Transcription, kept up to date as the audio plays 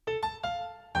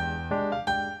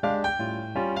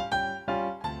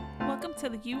Welcome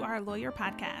to the You Are a Lawyer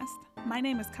podcast. My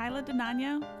name is Kyla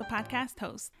Denanyoh, the podcast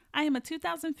host. I am a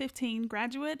 2015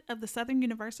 graduate of the Southern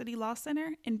University Law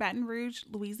Center in Baton Rouge,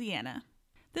 Louisiana.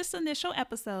 This initial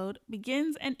episode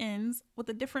begins and ends with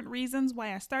the different reasons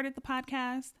why I started the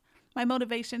podcast, my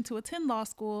motivation to attend law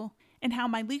school, and how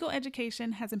my legal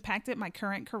education has impacted my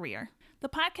current career. The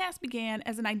podcast began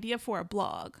as an idea for a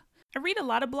blog. I read a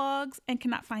lot of blogs and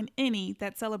cannot find any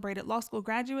that celebrated law school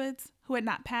graduates who had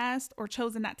not passed or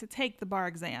chosen not to take the bar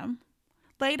exam.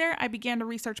 Later, I began to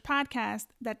research podcasts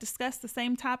that discussed the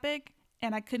same topic,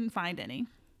 and I couldn't find any.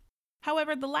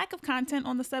 However, the lack of content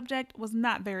on the subject was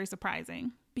not very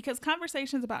surprising, because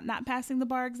conversations about not passing the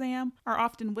bar exam are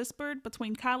often whispered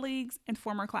between colleagues and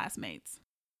former classmates.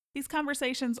 These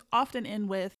conversations often end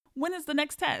with, "When is the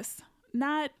next test?"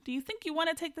 Not, "Do you think you want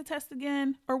to take the test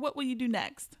again?" or "What will you do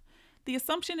next?" The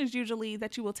assumption is usually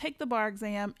that you will take the bar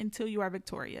exam until you are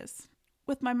victorious.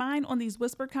 With my mind on these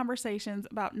whispered conversations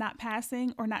about not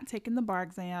passing or not taking the bar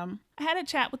exam, I had a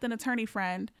chat with an attorney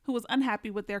friend who was unhappy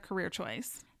with their career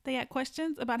choice. They had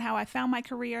questions about how I found my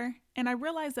career, and I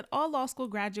realized that all law school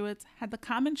graduates had the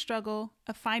common struggle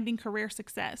of finding career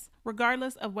success,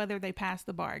 regardless of whether they passed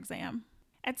the bar exam.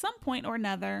 At some point or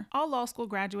another, all law school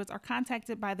graduates are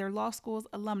contacted by their law school's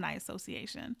alumni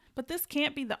association, but this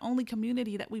can't be the only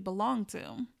community that we belong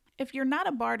to. If you're not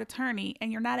a barred attorney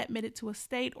and you're not admitted to a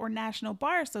state or national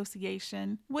bar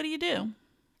association, what do?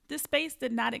 This space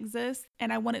did not exist,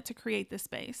 and I wanted to create this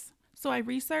space. So I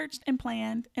researched and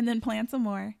then planned some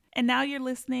more. And now you're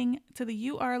listening to the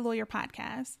You Are a Lawyer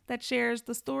podcast that shares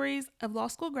the stories of law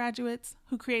school graduates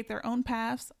who create their own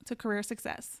paths to career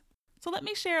success. So let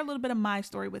me share a little bit of my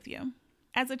story with you.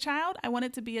 As a child, I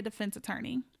wanted to be a defense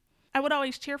attorney. I would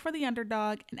always cheer for the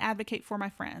underdog and advocate for my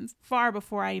friends, far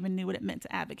before I even knew what it meant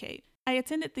to advocate. I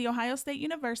attended The Ohio State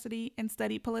University and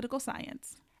studied political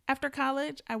science. After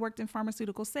college, I worked in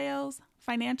pharmaceutical sales,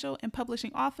 financial, and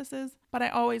publishing offices, but I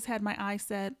always had my eyes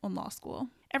set on law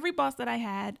school. Every boss that I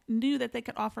had knew that they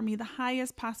could offer me the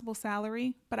highest possible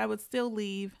salary, but I would still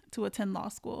leave to attend law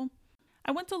school. I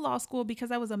went to law school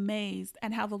because I was amazed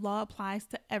at how the law applies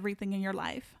to everything in your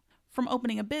life. From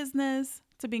opening a business,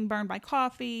 to being burned by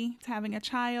coffee, to having a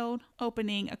child,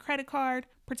 opening a credit card,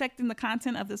 protecting the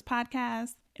content of this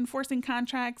podcast, enforcing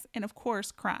contracts, and of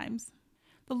course, crimes.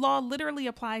 The law literally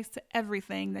applies to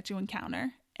everything that you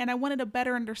encounter, and I wanted a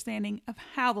better understanding of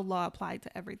how the law applied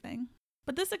to everything.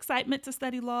 But this excitement to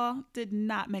study law did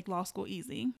not make law school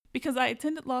easy, because I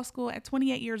attended law school at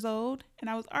 28 years old, and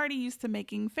I was already used to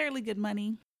making fairly good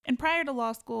money. And prior to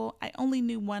law school, I only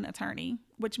knew one attorney,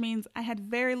 which means I had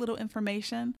very little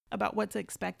information about what to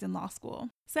expect in law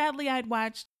school. Sadly, I'd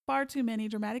watched far too many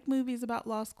dramatic movies about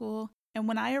law school, and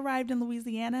when I arrived in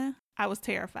Louisiana, I was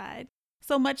terrified.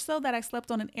 So much so that I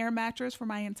slept on an air mattress for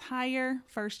my entire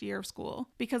first year of school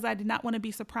because I did not want to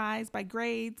be surprised by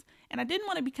grades, and I didn't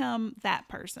want to become that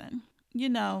person. You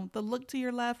know, the look to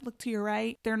your left, look to your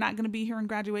right, they're not going to be here on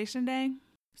graduation day.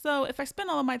 So if I spent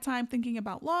all of my time thinking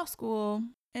about law school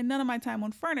and none of my time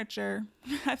on furniture,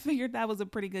 I figured that was a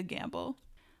pretty good gamble.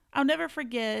 I'll never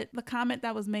forget the comment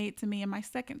that was made to me in my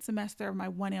second semester of my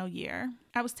 1L year.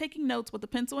 I was taking notes with a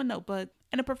pencil and notebook,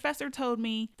 and a professor told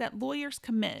me that lawyers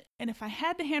commit, and if I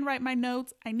had to handwrite my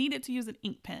notes, I needed to use an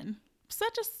ink pen.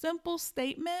 Such a simple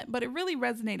statement, but it really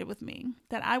resonated with me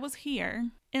that I was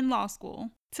here in law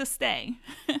school to stay,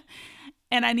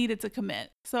 and I needed to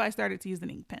commit, so I started to use an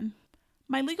ink pen.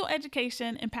 My legal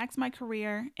education impacts my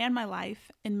career and my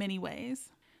life in many ways.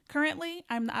 Currently,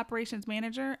 I'm the operations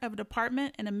manager of a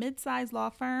department in a mid-sized law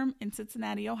firm in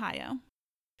Cincinnati, Ohio.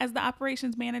 As the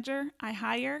operations manager, I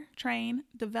hire, train,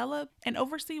 develop, and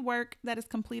oversee work that is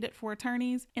completed for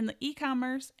attorneys in the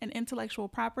e-commerce and intellectual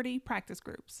property practice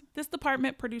groups. This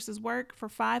department produces work for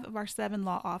 5 of our 7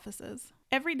 law offices.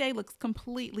 Every day looks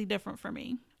completely different for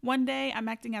me. One day, I'm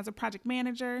acting as a project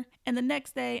manager, and the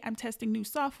next day, I'm testing new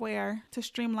software to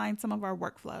streamline some of our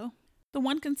workflow. The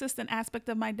one consistent aspect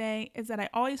of my day is that I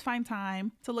always find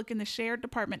time to look in the shared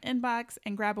department inbox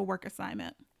and grab a work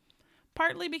assignment.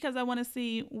 Partly because I want to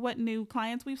see what new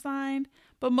clients we've signed,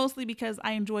 but mostly because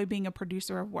I enjoy being a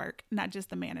producer of work, not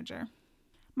just a manager.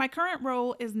 My current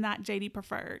role is not JD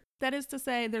preferred. That is to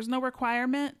say, there's no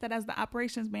requirement that as the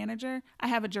operations manager, I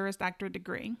have a Juris Doctorate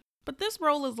degree. But this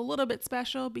role is a little bit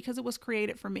special because it was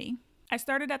created for me. I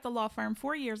started at the law firm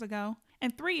 4 years ago,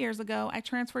 and 3 years ago, I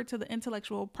transferred to the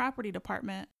intellectual property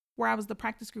department where I was the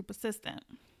practice group assistant.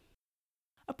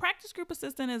 A practice group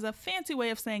assistant is a fancy way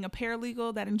of saying a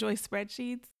paralegal that enjoys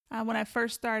spreadsheets. When I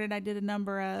first started, I did a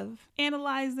number of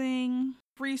analyzing,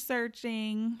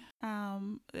 researching.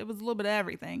 It was a little bit of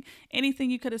everything. Anything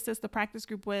you could assist the practice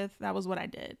group with, that was what I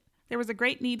did. there was a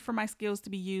great need for my skills to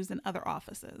be used in other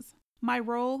offices. My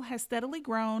role has steadily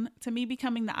grown to me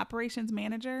becoming the operations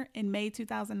manager in May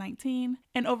 2019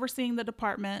 and overseeing the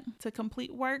department to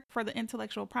complete work for the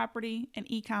intellectual property and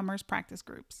e-commerce practice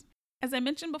groups. As I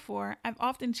mentioned before, I've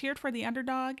often cheered for the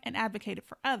underdog and advocated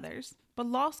for others, but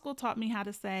law school taught me how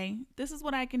to say, this is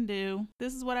what I can do,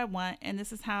 this is what I want, and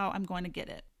this is how I'm going to get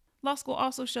it. Law school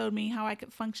also showed me how I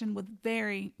could function with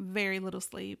very, very little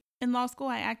sleep. In law school,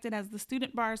 I acted as the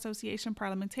Student Bar Association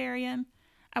parliamentarian.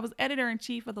 I was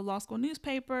editor-in-chief of the law school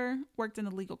newspaper, worked in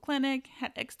the legal clinic,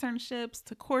 had externships,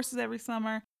 took courses every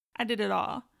summer. I did it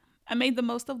all. I made the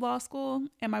most of law school,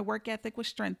 and my work ethic was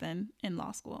strengthened in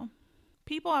law school.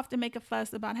 People often make a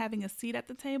fuss about having a seat at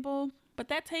the table, but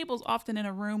that table is often in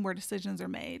a room where decisions are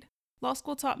made. Law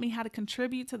school taught me how to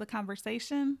contribute to the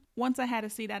conversation once I had a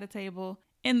seat at a table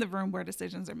in the room where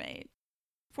decisions are made.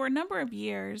 For a number of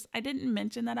years, I didn't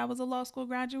mention that I was a law school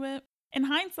graduate. In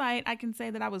hindsight, I can say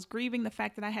that I was grieving the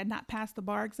fact that I had not passed the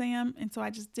bar exam, and so I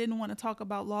just didn't want to talk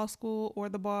about law school or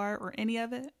the bar or any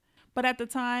of it. But at the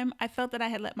time, I felt that I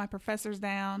had let my professors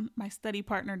down, my study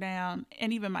partner down,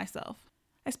 and even myself.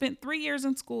 I spent 3 years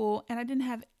in school, and I didn't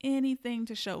have anything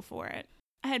to show for it.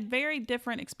 I had very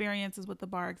different experiences with the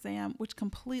bar exam, which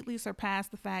completely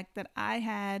surpassed the fact that I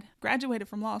had graduated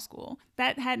from law school.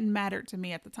 That hadn't mattered to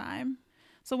me at the time.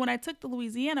 So when I took the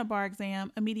Louisiana bar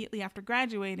exam immediately after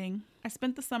graduating, I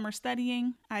spent the summer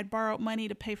studying. I had borrowed money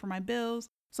to pay for my bills,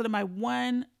 so that my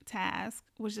one task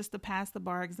was just to pass the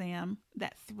bar exam,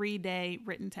 that 3-day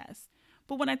written test.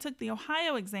 But when I took the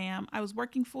Ohio exam, I was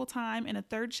working full-time in a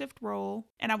third shift role,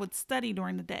 and I would study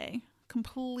during the day.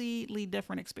 Completely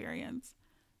different experience.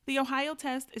 The Ohio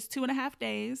test is 2.5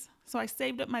 days, so I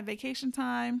saved up my vacation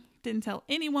time, didn't tell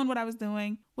anyone what I was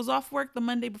doing, was off work the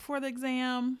Monday before the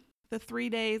exam, the 3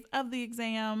 days of the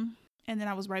exam, and then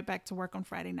I was right back to work on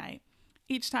Friday night.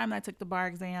 Each time I took the bar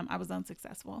exam, I was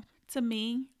unsuccessful. To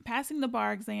me, passing the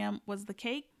bar exam was the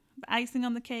cake, the icing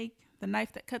on the cake, the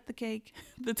knife that cut the cake,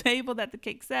 the table that the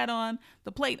cake sat on,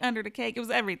 the plate under the cake. It was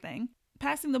everything.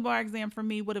 Passing the bar exam for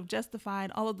me would have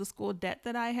justified all of the school debt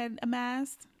that I had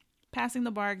amassed. Passing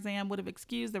the bar exam would have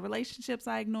excused the relationships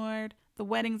I ignored, the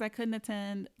weddings I couldn't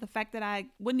attend, the fact that I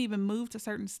wouldn't even move to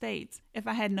certain states if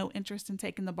I had no interest in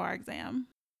taking the bar exam.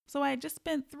 So I had just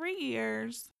spent 3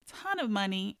 years, a ton of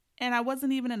money, and I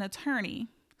wasn't even an attorney.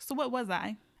 So what was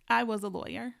I? I was a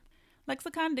lawyer.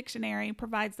 Lexicon Dictionary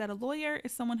provides that a lawyer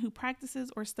is someone who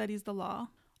practices or studies the law.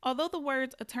 Although the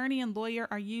words attorney and lawyer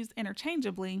are used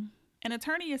interchangeably, an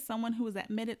attorney is someone who is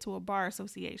admitted to a bar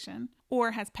association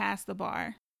or has passed the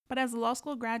bar. But as a law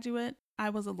school graduate, I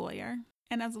was a lawyer.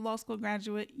 And as a law school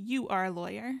graduate, you are a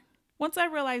lawyer. Once I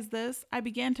realized this, I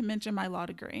began to mention my law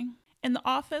degree. In the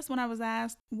office, when I was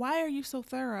asked, why are you so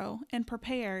thorough and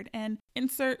prepared, and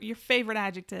insert your favorite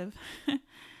adjective,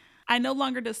 I no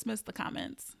longer dismissed the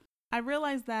comments. I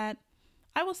realized that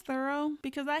I was thorough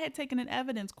because I had taken an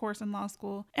evidence course in law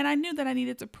school, and I knew that I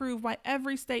needed to prove why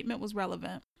every statement was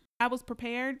relevant. I was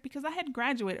prepared because I had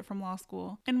graduated from law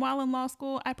school, and while in law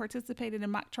school, I participated in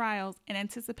mock trials and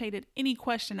anticipated any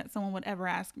question that someone would ever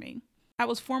ask me. I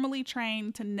was formally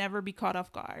trained to never be caught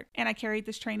off guard, and I carried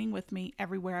this training with me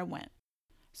everywhere I went.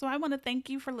 So I want to thank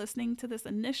you for listening to this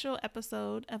initial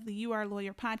episode of the You Are a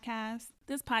Lawyer podcast.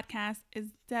 This podcast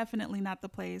is definitely not the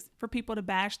place for people to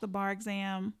bash the bar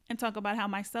exam and talk about how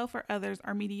myself or others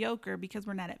are mediocre because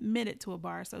we're not admitted to a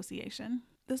bar association.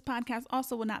 This podcast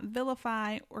also will not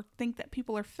vilify or think that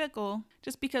people are fickle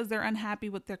just because they're unhappy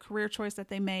with their career choice that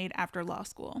they made after law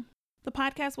school. The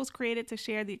podcast was created to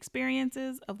share the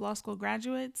experiences of law school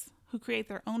graduates who create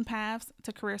their own paths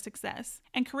to career success.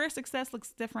 And career success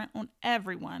looks different on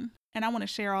everyone, and I want to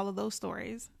share all of those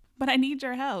stories. But I need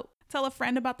your help. Tell a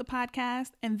friend about the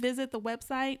podcast and visit the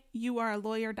website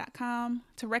youarealawyer.com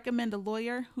to recommend a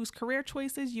lawyer whose career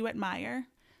choices you admire.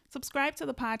 Subscribe to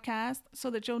the podcast so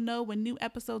that you'll know when new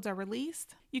episodes are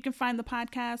released. You can find the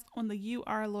podcast on the You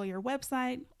Are a Lawyer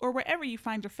website or wherever you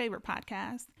find your favorite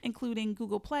podcasts, including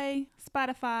Google Play,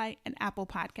 Spotify, and Apple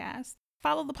Podcasts.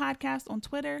 Follow the podcast on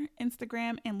Twitter,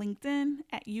 Instagram, and LinkedIn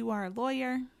at You Are a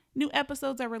Lawyer. New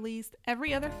episodes are released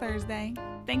every other Thursday.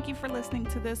 Thank you for listening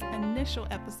to this initial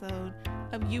episode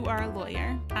of You Are a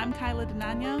Lawyer. I'm Kyla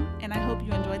Denanyoh, and I hope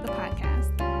you enjoyed the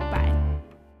podcast.